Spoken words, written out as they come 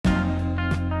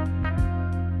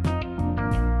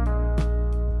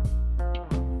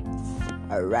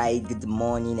Alright, good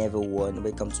morning everyone.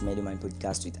 Welcome to Medium Mind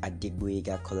Podcast with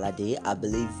Adegboyega Kolade. I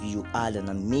believe you had an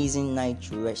amazing night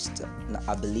rest.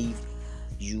 I believe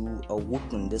you are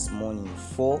working this morning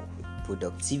for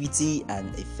productivity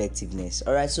and effectiveness.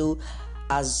 Alright, so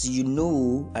as you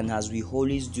know, and as we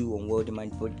always do on World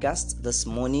Mind Podcast, this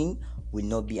morning will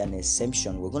not be an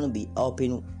exception. We're going to be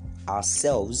helping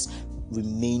ourselves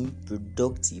remain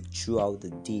productive throughout the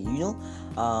day.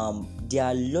 There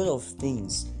are a lot of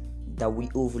things that we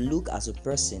overlook as a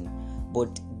person,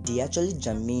 but they actually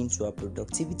germane to our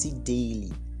productivity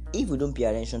daily. If we don't pay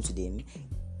attention to them,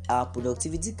 our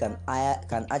productivity can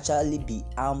actually be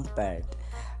hampered.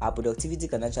 Our productivity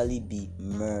can actually be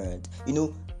marred.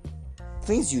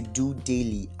 Things you do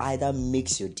daily either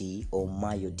makes your day or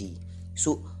mar your day.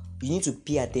 So you need to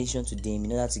pay attention to them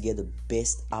in order to get the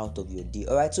best out of your day.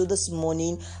 Alright, so this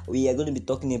morning we are going to be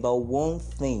talking about one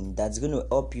thing that's going to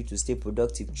help you to stay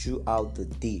productive throughout the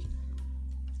day.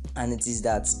 And it is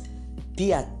that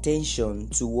pay attention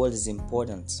to what is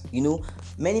important.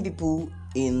 Many people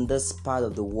in this part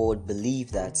of the world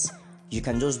believe that you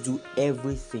can just do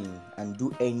everything and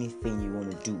do anything you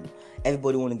want to do.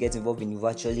 Everybody want to get involved in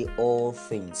virtually all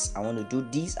things. I want to do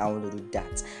this, I want to do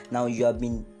that. Now you have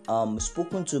been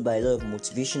spoken to by a lot of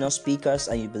motivational speakers,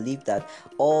 and you believe that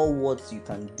all what you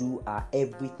can do are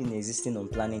everything existing on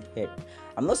planet Earth.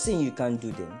 I'm not saying you can't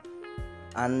do them,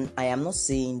 and I am not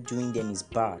saying doing them is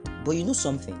bad, but you know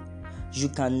something, you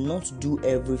cannot do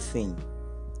everything.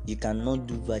 You cannot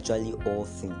do virtually all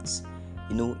things.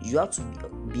 You have to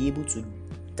be able to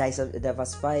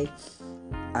diversify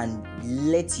and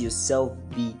let yourself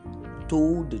be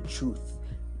told the truth.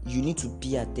 You need to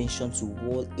pay attention to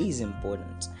what is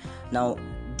important. Now,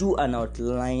 do an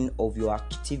outline of your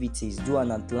activities, do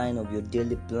an outline of your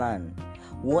daily plan.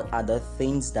 What are the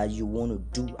things that you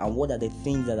want to do, and what are the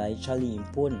things that are actually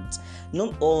important?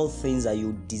 Not all things that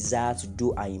you desire to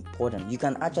do are important. You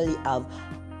can actually have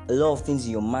a lot of things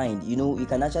in your mind. You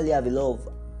can actually have a lot of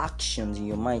actions in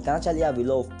your mind. You can actually have a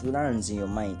lot of plans in your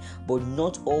mind, but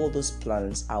not all those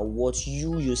plans are what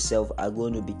you yourself are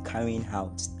going to be carrying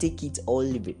out. Take it or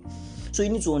leave it. So you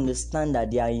need to understand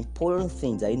that there are important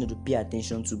things that you need to pay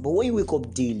attention to. But when you wake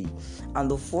up daily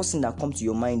and the first thing that comes to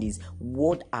your mind is,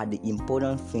 what are the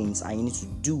important things I need to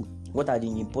do? What are the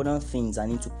important things I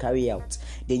need to carry out?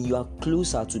 Then you are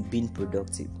closer to being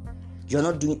productive. You're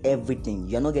not doing everything.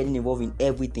 You're not getting involved in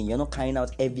everything. You're not carrying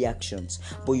out every actions.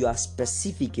 But you are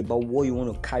specific about what you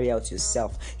want to carry out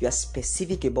yourself. You are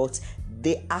specific about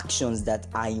the actions that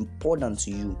are important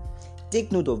to you.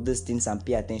 Take note of these things and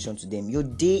pay attention to them. Your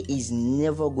day is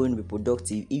never going to be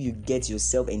productive if you get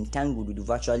yourself entangled with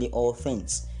virtually all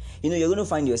things. You're going to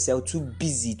find yourself too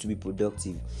busy to be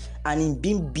productive. And in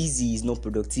being busy is not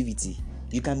productivity.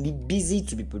 You can be busy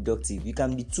to be productive. You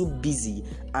can be too busy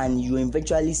and you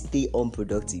eventually stay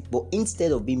unproductive. But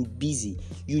instead of being busy,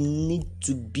 you need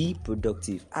to be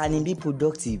productive. And in being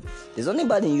productive, there's nothing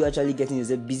bad in you actually getting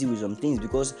yourself busy with some things,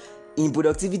 because in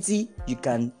productivity, you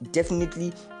can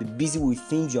definitely be busy with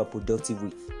things you are productive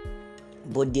with.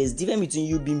 But there's difference between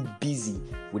you being busy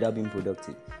without being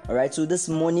productive. Alright, so this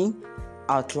morning,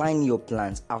 outline your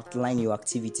plans, outline your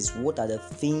activities. What are the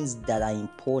things that are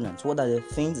important? What are the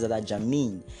things that are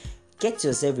germane? Get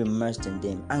yourself immersed in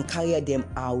them and carry them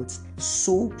out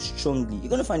so strongly. You're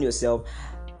going to find yourself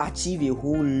achieve a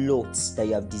whole lot that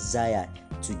you have desired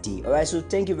today. Alright, so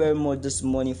thank you very much this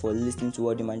morning for listening to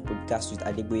World Mind Podcast with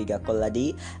Adegboyega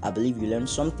Kolade. I believe you learned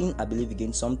something, I believe you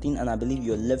gained something, and I believe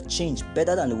your life changed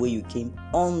better than the way you came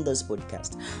on this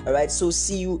podcast. Alright, so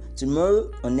see you tomorrow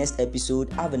on next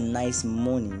episode. Have a nice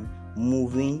morning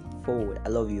moving forward. I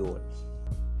love you all.